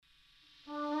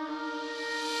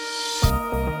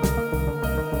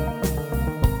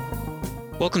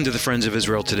Welcome to the Friends of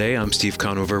Israel Today. I'm Steve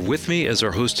Conover. With me is our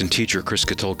host and teacher, Chris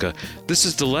Katulka. This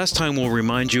is the last time we'll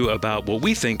remind you about what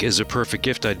we think is a perfect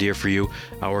gift idea for you,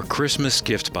 our Christmas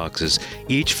gift boxes.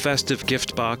 Each festive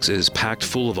gift box is packed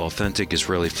full of authentic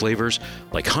Israeli flavors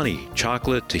like honey,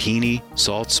 chocolate, tahini,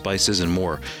 salt, spices, and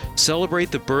more. Celebrate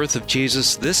the birth of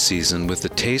Jesus this season with the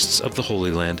tastes of the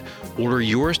Holy Land. Order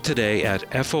yours today at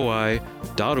foi.org/gift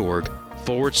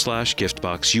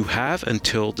box. You have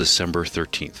until December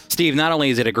 13th. Steve, not only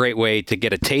is it a great way to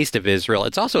get a taste of Israel,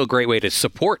 it's also a great way to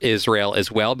support Israel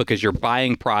as well because you're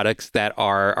buying products that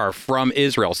are from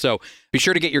Israel. So be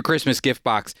sure to get your Christmas gift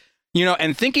box. You know,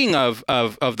 and thinking of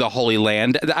the Holy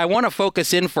Land, I want to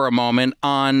focus in for a moment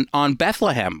on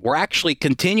Bethlehem. We're actually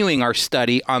continuing our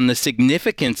study on the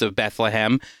significance of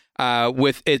Bethlehem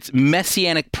with its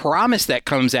messianic promise that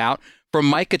comes out from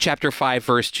Micah chapter 5,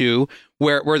 verse 2,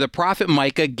 where the prophet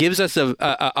Micah gives us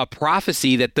a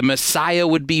prophecy that the Messiah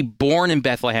would be born in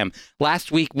Bethlehem. Last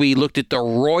week, we looked at the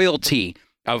royalty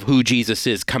of who Jesus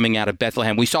is coming out of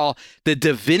Bethlehem. We saw the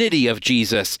divinity of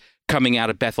Jesus coming out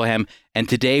of Bethlehem. And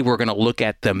today, we're going to look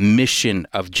at the mission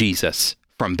of Jesus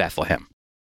from Bethlehem.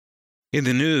 In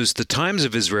the news, the Times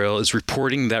of Israel is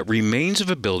reporting that remains of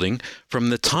a building from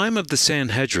the time of the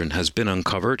Sanhedrin has been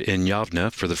uncovered in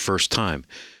Yavne for the first time.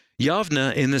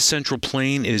 Yavne in the Central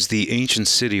Plain is the ancient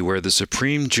city where the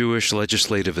Supreme Jewish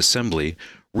Legislative Assembly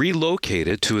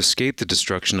relocated to escape the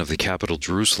destruction of the capital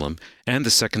Jerusalem and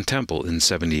the Second Temple in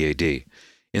 70 AD.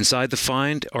 Inside the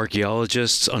find,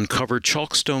 archaeologists uncovered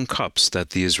chalkstone cups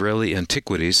that the Israeli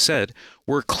Antiquities said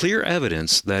were clear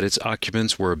evidence that its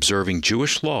occupants were observing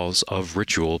Jewish laws of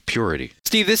ritual purity.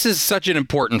 Steve, this is such an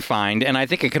important find, and I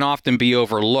think it can often be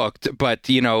overlooked. But,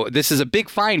 you know, this is a big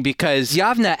find because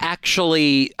Yavne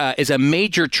actually is a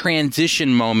major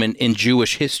transition moment in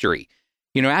Jewish history.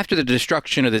 You know, after the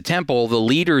destruction of the temple, the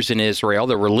leaders in Israel,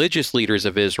 the religious leaders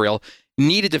of Israel,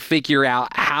 needed to figure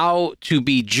out how to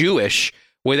be Jewish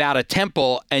without a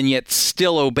temple and yet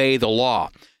still obey the law.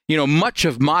 You know, much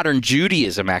of modern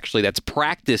Judaism, actually, that's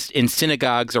practiced in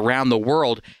synagogues around the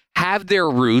world have their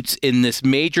roots in this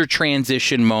major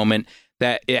transition moment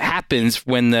that it happens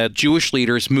when the Jewish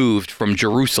leaders moved from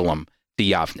Jerusalem to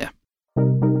Yavne.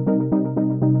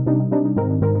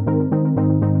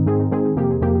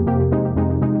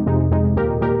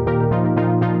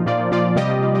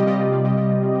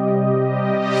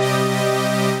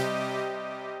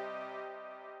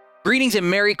 Greetings and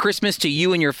Merry Christmas to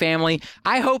you and your family.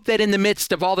 I hope that in the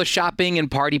midst of all the shopping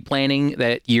and party planning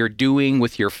that you're doing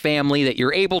with your family, that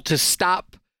you're able to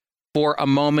stop for a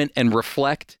moment and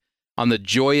reflect on the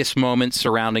joyous moments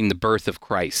surrounding the birth of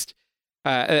Christ.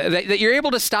 That you're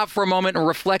able to stop for a moment and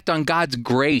reflect on God's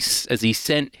grace as he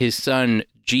sent his son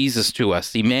Jesus to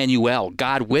us, Emmanuel,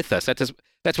 God with us.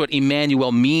 That's what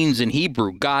Emmanuel means in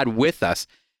Hebrew, God with us.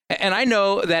 And I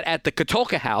know that at the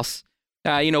Katulka house,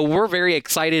 we're very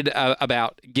excited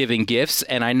about giving gifts,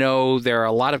 and I know there are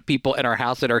a lot of people in our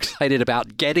house that are excited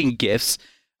about getting gifts,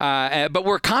 but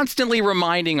we're constantly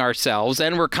reminding ourselves,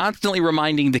 and we're constantly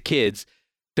reminding the kids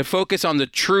to focus on the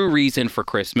true reason for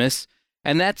Christmas,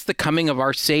 and that's the coming of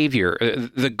our Savior,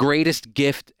 the greatest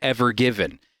gift ever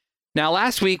given. Now,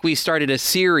 last week, we started a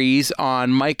series on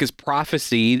Micah's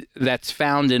prophecy that's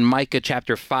found in Micah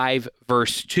chapter 5,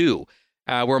 verse 2.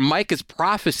 Where Micah's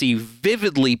prophecy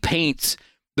vividly paints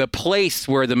the place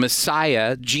where the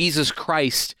Messiah, Jesus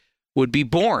Christ, would be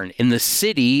born in the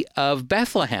city of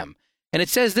Bethlehem. And it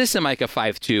says this in Micah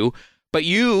 5:2, "But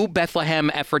you, Bethlehem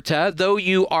Ephratah, though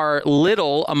you are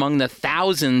little among the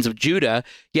thousands of Judah,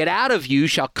 yet out of you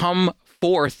shall come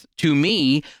forth to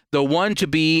me the one to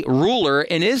be ruler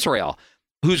in Israel,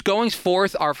 whose goings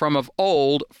forth are from of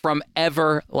old, from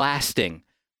everlasting."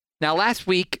 Now, last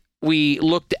week, we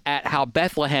looked at how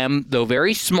Bethlehem, though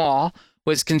very small,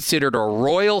 was considered a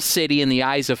royal city in the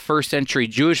eyes of first century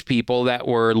Jewish people that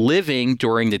were living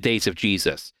during the days of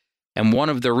Jesus. And one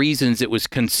of the reasons it was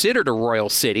considered a royal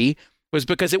city was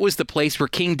because it was the place where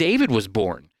King David was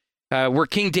born, where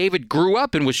King David grew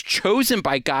up and was chosen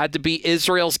by God to be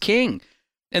Israel's king.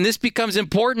 And this becomes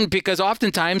important because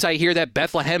oftentimes I hear that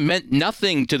Bethlehem meant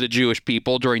nothing to the Jewish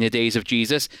people during the days of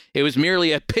Jesus. It was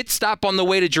merely a pit stop on the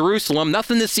way to Jerusalem,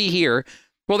 nothing to see here.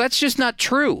 Well, that's just not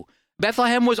true.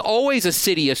 Bethlehem was always a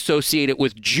city associated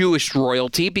with Jewish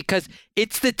royalty because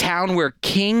it's the town where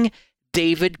King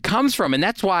David comes from. And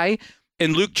that's why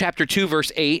in Luke chapter 2,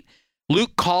 verse 8,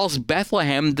 Luke calls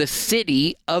Bethlehem the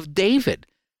city of David.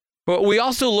 But we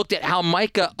also looked at how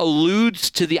Micah alludes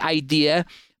to the idea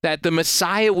that the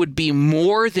Messiah would be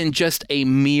more than just a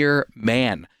mere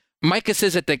man. Micah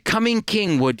says that the coming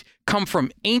king would come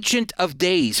from Ancient of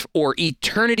Days or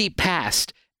eternity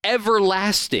past,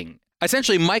 everlasting,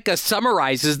 Essentially, Micah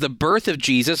summarizes the birth of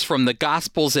Jesus from the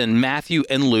Gospels in Matthew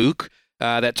and Luke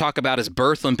that talk about his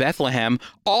birth in Bethlehem,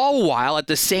 all while at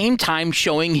the same time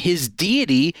showing his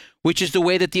deity, which is the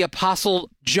way that the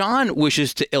Apostle John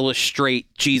wishes to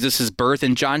illustrate Jesus' birth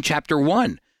in John chapter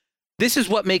 1. This is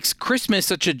what makes Christmas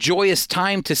such a joyous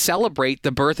time to celebrate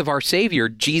the birth of our Savior,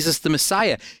 Jesus the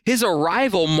Messiah. His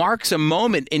arrival marks a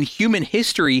moment in human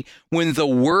history when the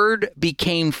Word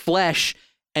became flesh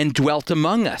and dwelt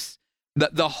among us.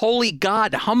 The holy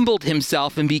God humbled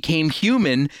himself and became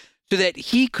human so that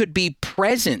he could be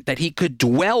present, that he could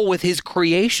dwell with his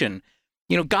creation.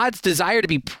 You know, God's desire to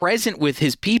be present with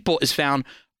his people is found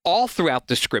all throughout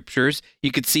the scriptures.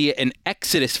 You could see it in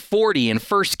Exodus 40, in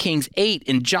 1 Kings 8,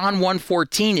 in John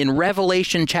 1:14, in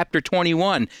Revelation chapter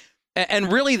 21.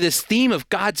 And really, this theme of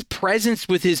God's presence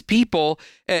with his people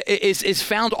is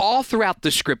found all throughout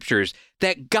the scriptures.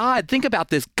 That God, think about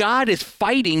this, God is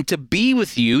fighting to be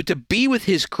with you, to be with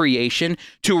his creation,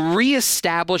 to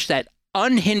reestablish that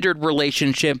unhindered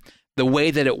relationship the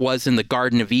way that it was in the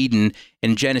Garden of Eden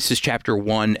in Genesis chapter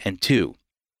 1 and 2.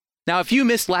 Now, if you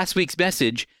missed last week's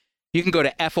message, you can go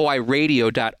to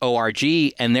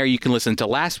foiradio.org, and there you can listen to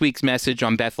last week's message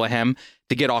on Bethlehem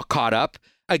to get all caught up.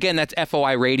 Again, that's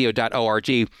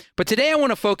foiradio.org. But today I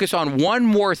want to focus on one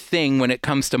more thing when it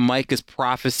comes to Micah's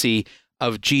prophecy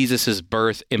of Jesus'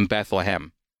 birth in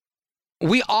Bethlehem.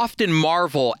 We often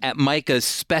marvel at Micah's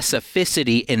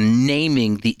specificity in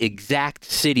naming the exact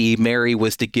city Mary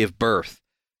was to give birth.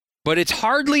 But it's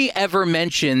hardly ever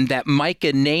mentioned that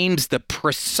Micah names the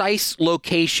precise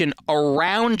location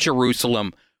around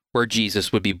Jerusalem where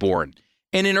Jesus would be born.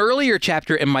 In an earlier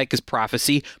chapter in Micah's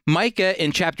prophecy, Micah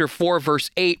in chapter 4,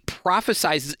 verse 8,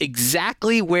 prophesies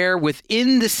exactly where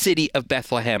within the city of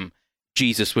Bethlehem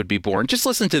Jesus would be born. Just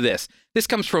listen to this. This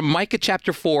comes from Micah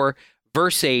chapter 4,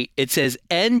 verse 8. It says,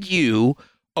 "And you,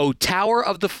 O tower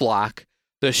of the flock,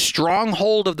 the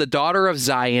stronghold of the daughter of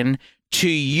Zion, to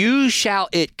you shall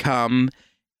it come,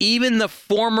 even the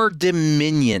former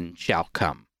dominion shall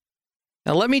come."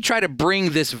 Now let me try to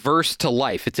bring this verse to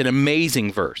life. It's an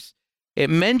amazing verse. It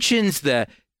mentions the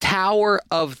tower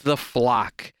of the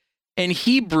flock. In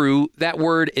Hebrew, that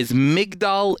word is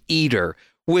Migdal Eder,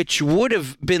 which would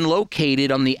have been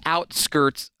located on the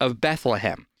outskirts of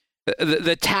Bethlehem.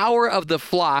 The tower of the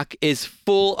flock is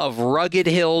full of rugged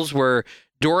hills where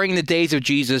during the days of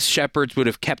Jesus, shepherds would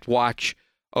have kept watch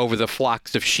over the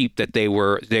flocks of sheep that they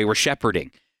were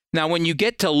shepherding. Now, when you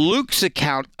get to Luke's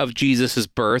account of Jesus'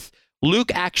 birth,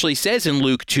 Luke actually says in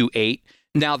Luke 2:8,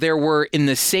 "Now there were in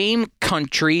the same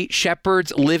country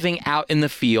shepherds living out in the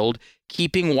field,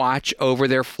 keeping watch over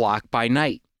their flock by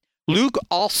night." Luke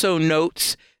also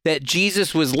notes that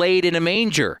Jesus was laid in a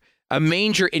manger. A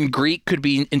manger in Greek could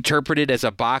be interpreted as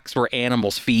a box where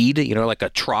animals feed, like a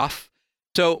trough.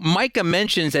 So Micah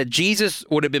mentions that Jesus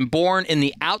would have been born in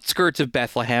the outskirts of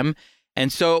Bethlehem.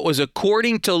 And so it was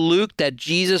according to Luke that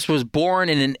Jesus was born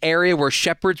in an area where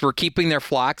shepherds were keeping their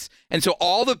flocks. And so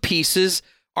all the pieces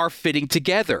are fitting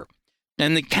together.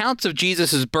 And the accounts of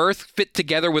Jesus' birth fit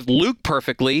together with Luke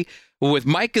perfectly, with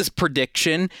Micah's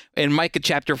prediction in Micah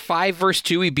chapter 5, verse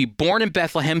 2, he'd be born in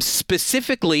Bethlehem,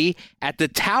 specifically at the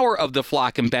tower of the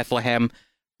flock in Bethlehem,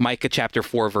 Micah chapter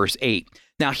 4, verse 8.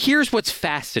 Now, here's what's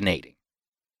fascinating.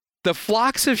 The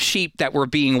flocks of sheep that were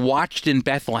being watched in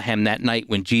Bethlehem that night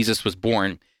when Jesus was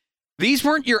born, these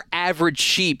weren't your average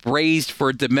sheep raised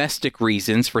for domestic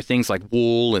reasons, for things like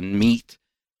wool and meat.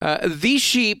 These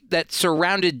sheep that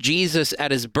surrounded Jesus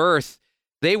at his birth,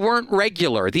 they weren't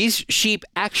regular. These sheep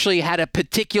actually had a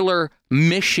particular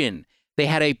mission. They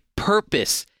had a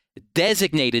purpose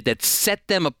designated that set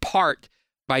them apart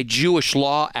by Jewish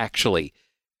law, actually.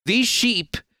 These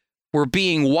sheep were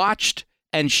being watched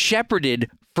and shepherded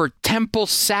for temple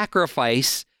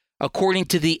sacrifice according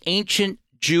to the ancient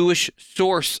Jewish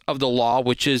source of the law,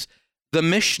 which is the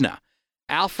Mishnah.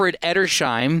 Alfred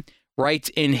Edersheim writes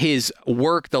in his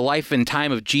work, The Life and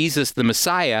Time of Jesus the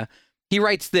Messiah, he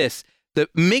writes this: "The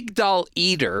Migdal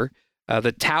Eder,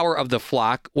 the tower of the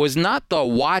flock, was not the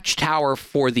watchtower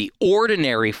for the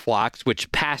ordinary flocks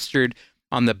which pastured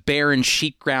on the barren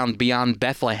sheep ground beyond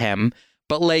Bethlehem,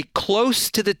 but lay close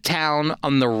to the town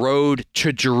on the road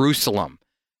to Jerusalem.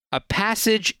 A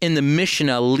passage in the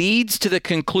Mishnah leads to the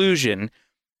conclusion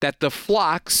that the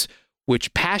flocks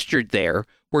which pastured there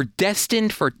were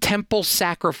destined for temple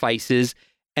sacrifices,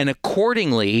 and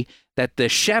accordingly that the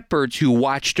shepherds who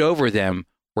watched over them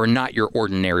were not your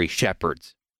ordinary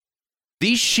shepherds."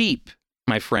 These sheep,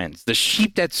 my friends, the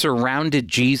sheep that surrounded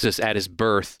Jesus at his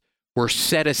birth, were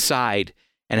set aside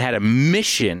and had a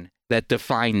mission that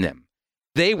defined them.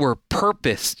 They were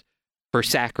purposed for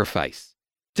sacrifice.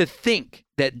 To think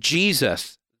that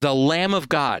Jesus, the Lamb of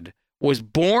God, was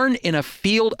born in a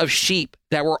field of sheep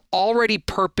that were already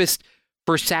purposed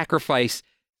for sacrifice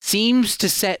seems to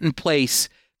set in place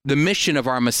the mission of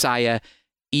our Messiah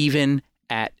even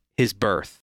at his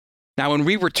birth. Now, when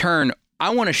we return, I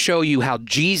want to show you how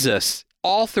Jesus,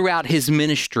 all throughout his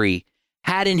ministry,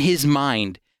 had in his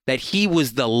mind that he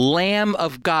was the Lamb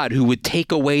of God who would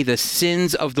take away the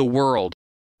sins of the world.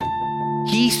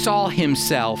 He saw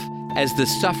himself as the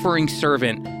suffering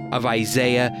servant of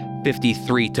Isaiah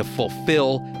 53 to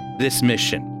fulfill this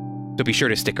mission. So be sure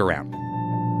to stick around.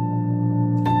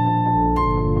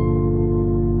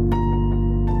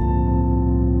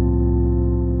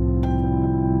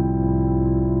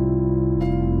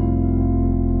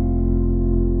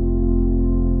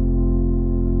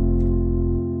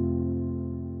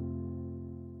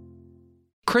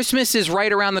 Christmas is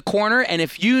right around the corner, and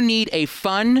if you need a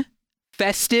fun,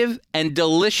 festive, and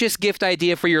delicious gift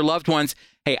idea for your loved ones,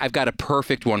 hey, I've got a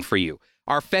perfect one for you.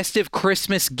 Our festive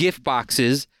Christmas gift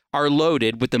boxes are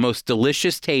loaded with the most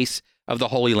delicious tastes of the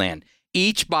Holy Land.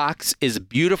 Each box is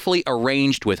beautifully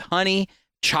arranged with honey,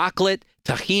 chocolate,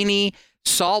 tahini,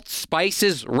 salt,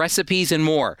 spices, recipes, and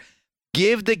more.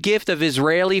 Give the gift of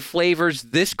Israeli flavors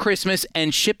this Christmas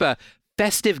and ship a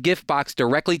festive gift box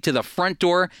directly to the front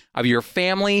door of your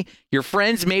family, your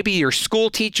friends, maybe your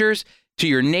school teachers, to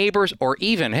your neighbors, or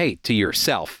even, hey, to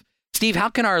yourself. Steve, how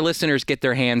can our listeners get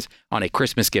their hands on a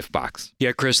Christmas gift box?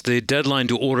 Yeah, Chris, the deadline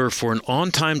to order for an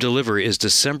on-time delivery is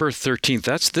December 13th.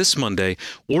 That's this Monday.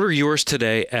 Order yours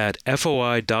today at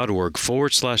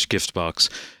foi.org/giftbox.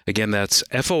 Again, that's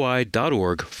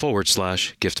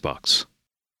foi.org/giftbox.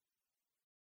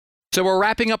 So we're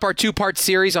wrapping up our two-part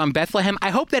series on Bethlehem. I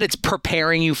hope that it's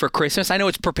preparing you for Christmas. I know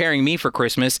it's preparing me for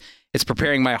Christmas. It's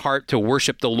preparing my heart to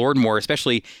worship the Lord more,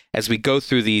 especially as we go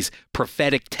through these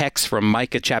prophetic texts from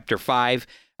Micah chapter 5,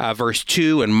 verse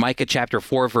 2, and Micah chapter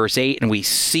 4, verse 8, and we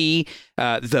see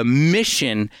the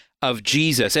mission of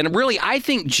Jesus. And really, I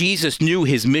think Jesus knew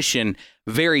his mission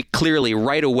very clearly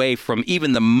right away from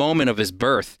even the moment of his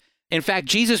birth. In fact,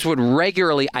 Jesus would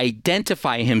regularly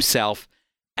identify himself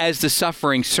as the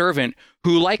suffering servant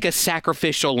who, like a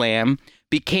sacrificial lamb,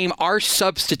 became our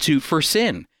substitute for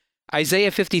sin.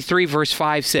 Isaiah 53 verse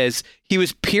 5 says, "He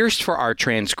was pierced for our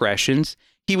transgressions.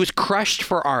 He was crushed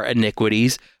for our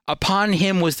iniquities. Upon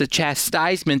him was the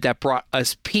chastisement that brought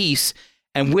us peace,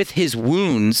 and with his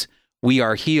wounds we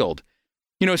are healed."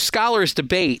 You know, scholars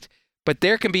debate, but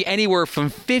there can be anywhere from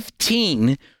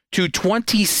 15 to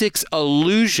 26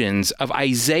 allusions of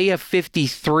Isaiah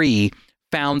 53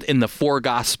 found in the four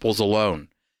Gospels alone.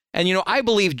 And, you know, I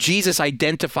believe Jesus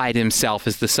identified himself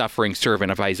as the suffering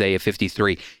servant of Isaiah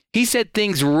 53. He said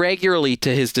things regularly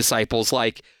to his disciples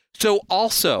like, "So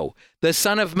also the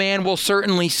Son of Man will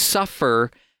certainly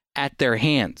suffer at their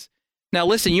hands." Now,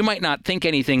 listen, you might not think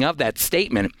anything of that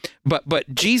statement,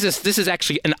 but Jesus, this is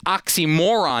actually an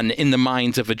oxymoron in the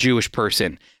minds of a Jewish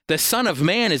person. The Son of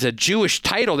Man is a Jewish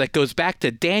title that goes back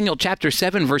to Daniel chapter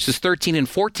 7, verses 13 and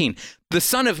 14. The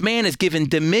Son of Man is given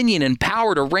dominion and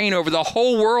power to reign over the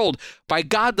whole world by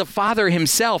God the Father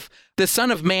himself. The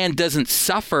Son of Man doesn't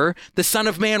suffer. The Son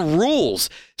of Man rules.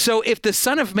 So if the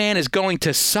Son of Man is going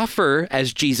to suffer,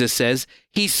 as Jesus says,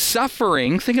 he's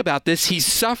suffering. Think about this. He's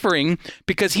suffering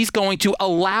because he's going to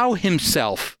allow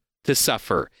himself to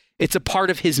suffer. It's a part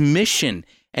of his mission,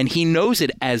 and he knows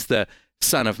it as the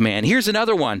Son of Man. Here's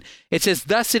another one. It says,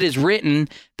 "Thus it is written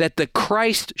that the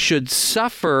Christ should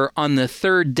suffer on the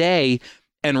third day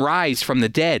and rise from the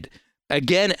dead."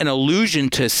 Again, an allusion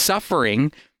to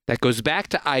suffering that goes back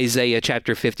to Isaiah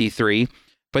chapter 53,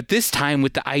 but this time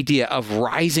with the idea of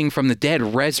rising from the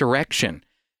dead, resurrection.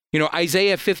 You know,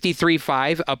 Isaiah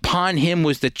 53:5, "Upon him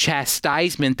was the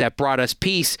chastisement that brought us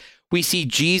peace." We see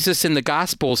Jesus in the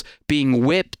Gospels being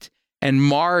whipped and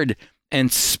marred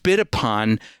and spit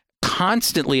upon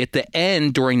constantly at the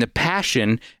end during the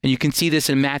Passion, and you can see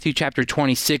this in Matthew chapter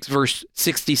 26, verse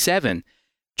 67.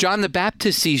 John the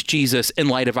Baptist sees Jesus in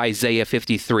light of Isaiah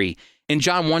 53. In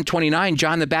John 1:29,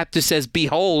 John the Baptist says,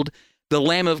 "Behold, the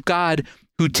Lamb of God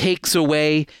who takes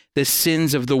away the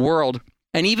sins of the world."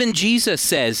 And even Jesus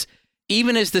says,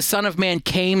 "Even as the Son of Man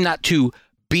came not to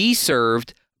be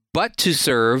served, but to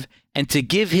serve, and to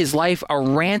give his life a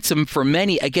ransom for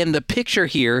many." Again, the picture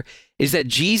here is that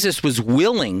Jesus was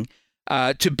willing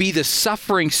to be the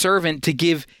suffering servant, to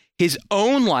give his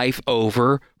own life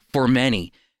over for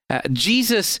many.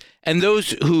 Jesus and those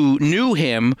who knew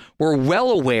him were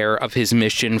well aware of his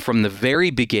mission from the very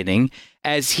beginning,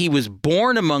 as he was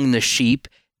born among the sheep,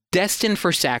 destined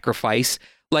for sacrifice,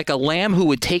 like a lamb who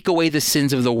would take away the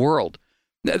sins of the world.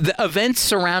 The events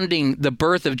surrounding the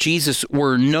birth of Jesus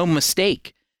were no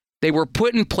mistake. They were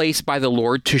put in place by the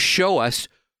Lord to show us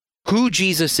who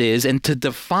Jesus is and to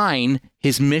define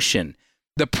his mission.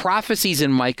 The prophecies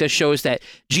in Micah shows that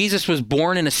Jesus was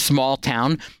born in a small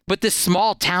town, but this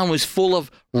small town was full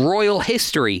of royal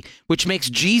history, which makes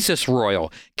Jesus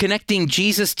royal, connecting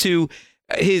Jesus to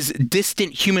his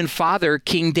distant human father,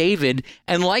 King David.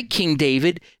 And like King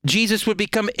David, Jesus would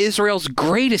become Israel's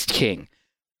greatest king.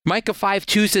 Micah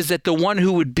 5:2 says that the one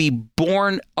who would be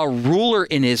born a ruler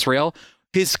in Israel,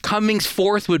 his comings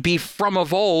forth would be from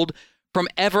of old, from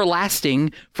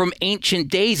everlasting, from ancient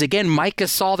days. Again, Micah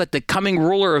saw that the coming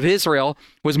ruler of Israel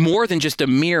was more than just a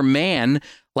mere man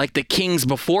like the kings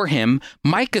before him.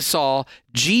 Micah saw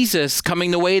Jesus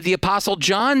coming the way the Apostle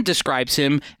John describes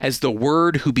him as the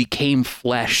Word who became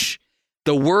flesh.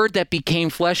 The Word that became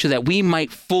flesh so that we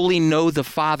might fully know the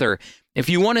Father. If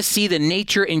you want to see the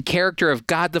nature and character of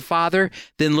God the Father,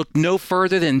 then look no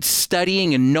further than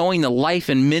studying and knowing the life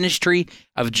and ministry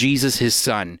of Jesus, his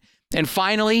Son. And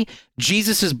finally,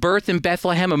 Jesus' birth in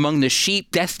Bethlehem among the sheep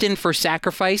destined for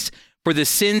sacrifice for the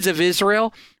sins of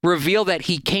Israel reveal that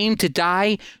he came to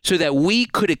die so that we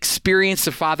could experience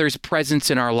the Father's presence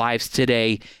in our lives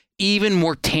today, even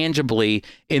more tangibly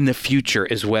in the future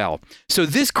as well. So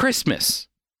this Christmas,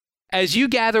 as you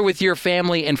gather with your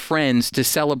family and friends to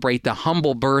celebrate the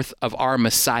humble birth of our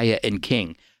Messiah and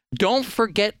King, don't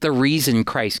forget the reason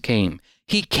Christ came.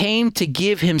 He came to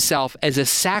give himself as a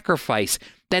sacrifice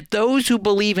that those who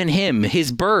believe in him,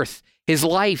 his birth, his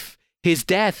life, his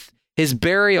death, his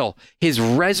burial, his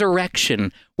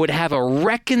resurrection, would have a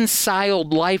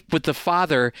reconciled life with the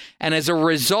Father, and as a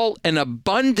result, an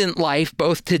abundant life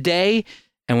both today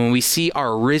and when we see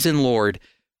our risen Lord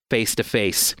face to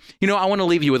face. I want to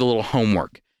leave you with a little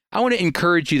homework. I want to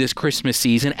encourage you this Christmas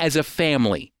season as a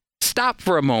family. Stop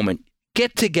for a moment,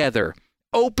 get together,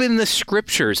 open the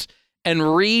scriptures,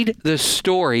 and read the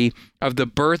story of the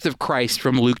birth of Christ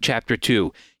from Luke chapter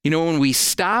 2. When we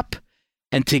stop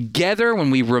and together, when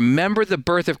we remember the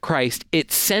birth of Christ,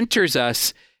 it centers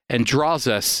us and draws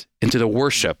us into the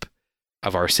worship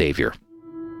of our Savior.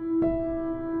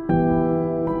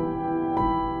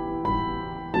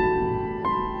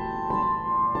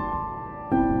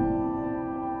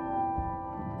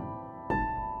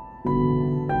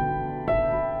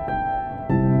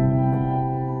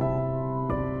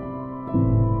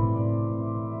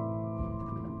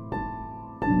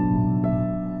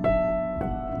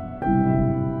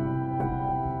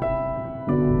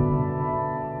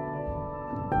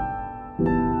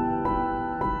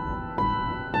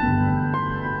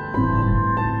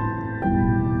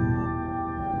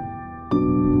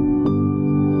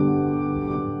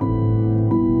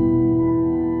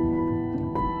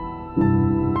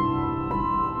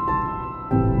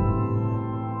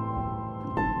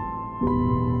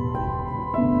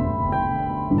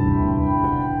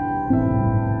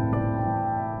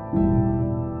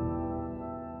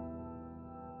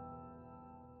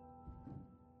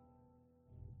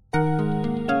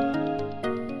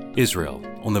 Israel,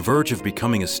 on the verge of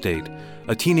becoming a state,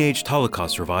 a teenage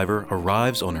Holocaust survivor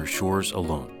arrives on her shores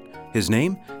alone. His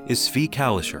name is Zvi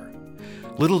Kalisher.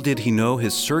 Little did he know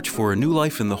his search for a new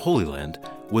life in the Holy Land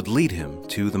would lead him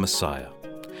to the Messiah.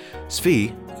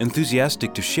 Zvi,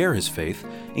 enthusiastic to share his faith,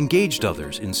 engaged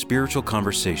others in spiritual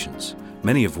conversations,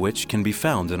 many of which can be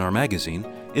found in our magazine,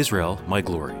 Israel, My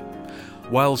Glory.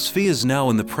 While Zvi is now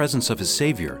in the presence of his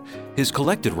Savior, his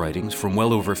collected writings from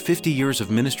well over 50 years of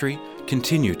ministry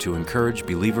continue to encourage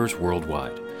believers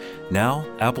worldwide. Now,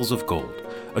 Apples of Gold,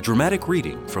 a dramatic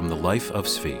reading from the life of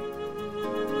Zvi.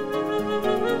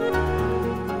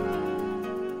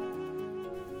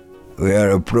 We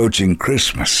are approaching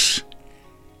Christmas,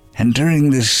 and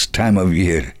during this time of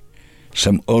year,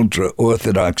 some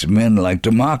ultra-Orthodox men like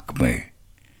to mock me.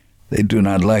 They do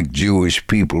not like Jewish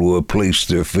people who have placed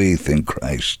their faith in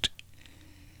Christ.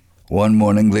 One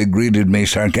morning they greeted me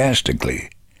sarcastically.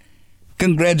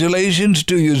 "Congratulations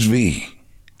to you, Zvi."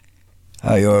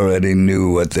 I already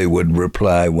knew what they would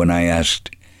reply when I asked,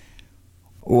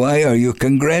 "Why are you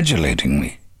congratulating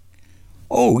me?"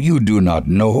 "Oh, you do not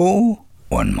know,"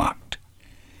 one mocked.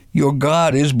 "Your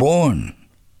God is born."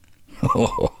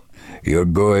 "Oh, you're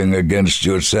going against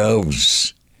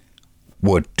yourselves."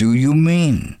 "What do you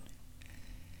mean?"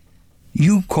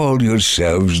 "You call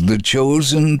yourselves the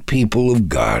chosen people of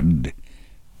God,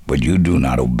 but you do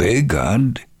not obey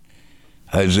God.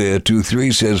 Isaiah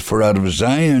 2:3 says, "For out of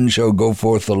Zion shall go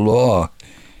forth the law,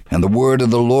 and the word of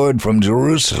the Lord from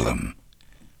Jerusalem."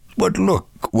 But look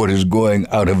what is going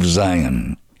out of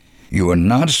Zion. You are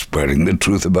not spreading the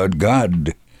truth about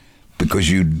God,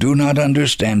 because you do not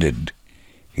understand it,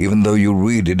 even though you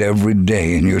read it every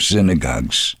day in your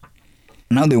synagogues.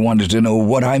 Now they wanted to know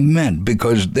what I meant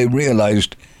because they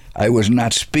realized I was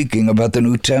not speaking about the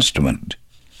New Testament.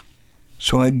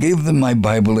 So I gave them my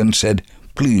Bible and said,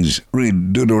 "Please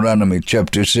read Deuteronomy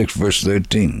chapter 6, verse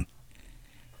 13.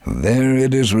 There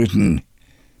it is written,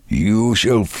 'You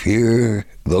shall fear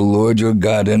the Lord your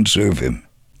God and serve him,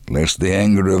 lest the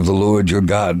anger of the Lord your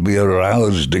God be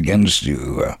aroused against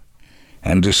you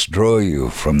and destroy you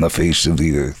from the face of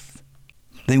the earth.'"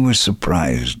 They were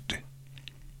surprised.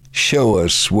 "Show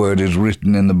us where it is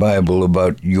written in the Bible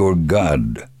about your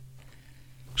God."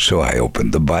 So I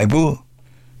opened the Bible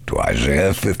to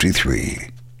Isaiah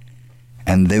 53,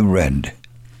 and they read,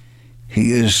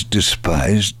 "He is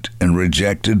despised and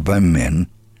rejected by men,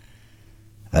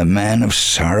 a man of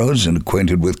sorrows and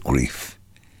acquainted with grief.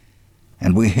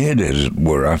 And we hid, as it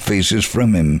were, our faces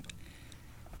from him.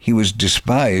 He was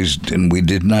despised, and we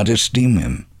did not esteem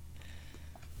him.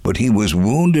 But he was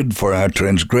wounded for our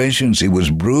transgressions, he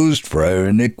was bruised for our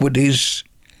iniquities.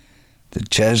 The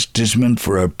chastisement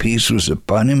for our peace was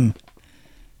upon him,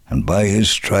 and by his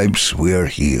stripes we are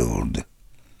healed."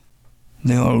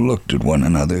 They all looked at one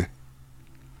another.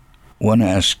 One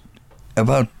asked,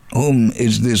 "About whom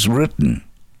is this written?"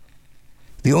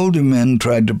 The older men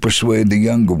tried to persuade the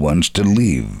younger ones to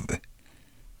leave,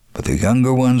 but the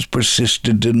younger ones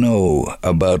persisted to know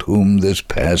about whom this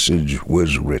passage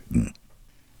was written.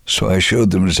 So I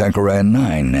showed them Zechariah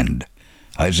 9 and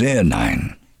Isaiah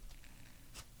 9.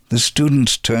 The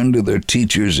students turned to their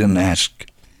teachers and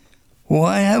asked,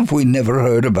 "Why have we never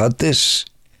heard about this?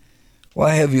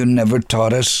 Why have you never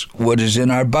taught us what is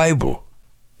in our Bible?"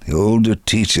 The older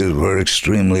teachers were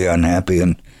extremely unhappy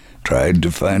and tried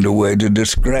to find a way to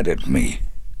discredit me.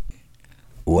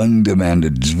 One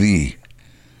demanded, "Zvi,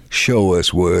 show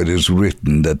us where it is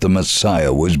written that the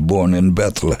Messiah was born in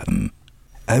Bethlehem."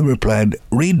 I replied,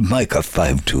 "Read Micah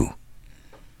 5:2.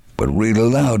 But read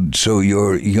aloud so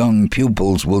your young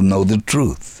pupils will know the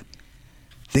truth."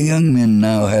 The young men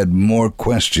now had more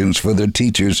questions for their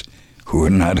teachers, who were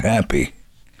not happy.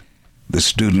 The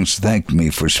students thanked me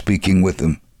for speaking with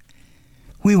them.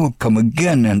 "We will come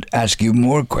again and ask you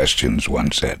more questions,"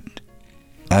 one said.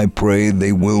 I pray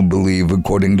they will believe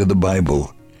according to the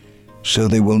Bible, so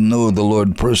they will know the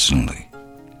Lord personally.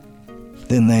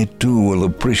 Then they too will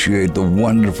appreciate the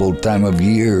wonderful time of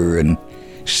year and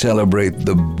celebrate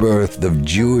the birth of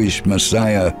Jewish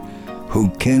Messiah who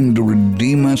came to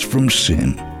redeem us from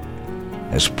sin,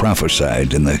 as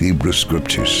prophesied in the Hebrew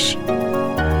Scriptures.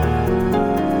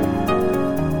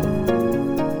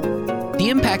 The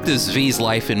impact of Zvi's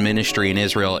life and ministry in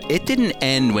Israel, it didn't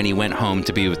end when he went home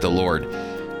to be with the Lord.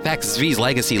 In fact, Zvi's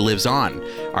legacy lives on.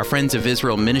 Our Friends of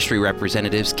Israel ministry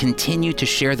representatives continue to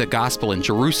share the gospel in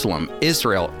Jerusalem,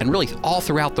 Israel, and really all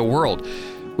throughout the world.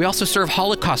 We also serve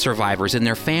Holocaust survivors and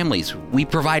their families. We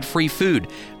provide free food,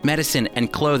 medicine,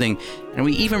 and clothing, and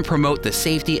we even promote the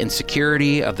safety and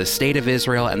security of the state of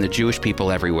Israel and the Jewish people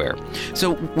everywhere.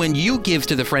 So when you give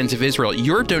to the Friends of Israel,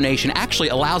 your donation actually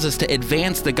allows us to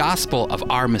advance the gospel of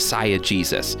our Messiah,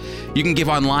 Jesus. You can give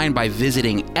online by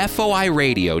visiting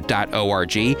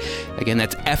foiradio.org. Again,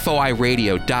 that's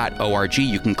foiradio.org.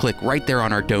 You can click right there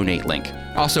on our donate link.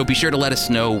 Also, be sure to let us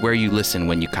know where you listen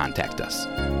when you contact us.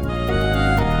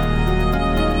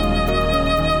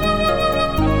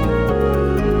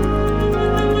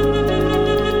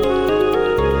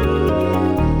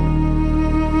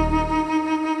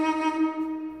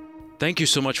 Thank you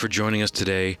so much for joining us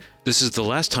today. This is the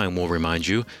last time we'll remind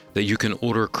you that you can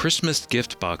order Christmas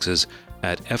gift boxes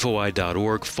at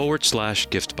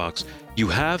foi.org/gift box. You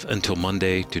have until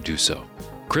Monday to do so.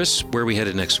 Chris, where are we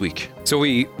headed next week? So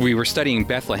we were studying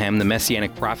Bethlehem, the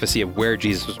Messianic prophecy of where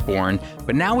Jesus was born,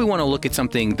 but now we want to look at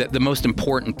something that the most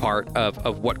important part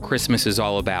of what Christmas is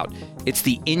all about. It's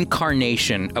the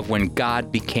incarnation of when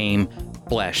God became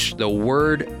flesh. The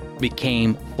Word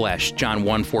became flesh, John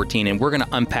 1:14, and we're going to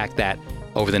unpack that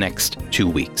over the next 2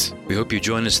 weeks. We hope you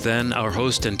join us then. Our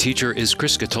host and teacher is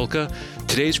Chris Katulka.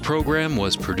 Today's program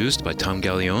was produced by Tom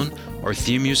Gallione. Our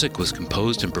theme music was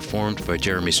composed and performed by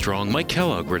Jeremy Strong. Mike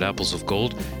Kellogg read Apples of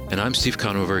Gold, and I'm Steve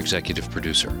Conover, executive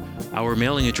producer. Our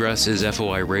mailing address is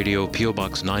FOI Radio, P.O.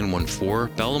 Box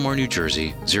 914, Bellamar, New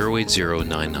Jersey,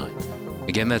 08099.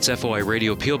 Again, that's FOI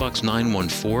Radio, P.O. Box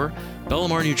 914,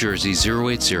 Bellamar, New Jersey,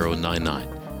 08099.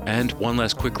 And one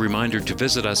last quick reminder to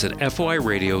visit us at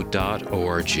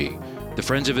foiradio.org. The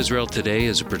Friends of Israel Today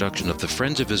is a production of the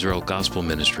Friends of Israel Gospel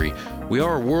Ministry. We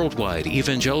are a worldwide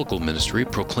evangelical ministry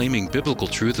proclaiming biblical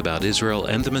truth about Israel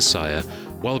and the Messiah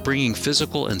while bringing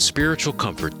physical and spiritual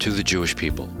comfort to the Jewish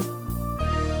people.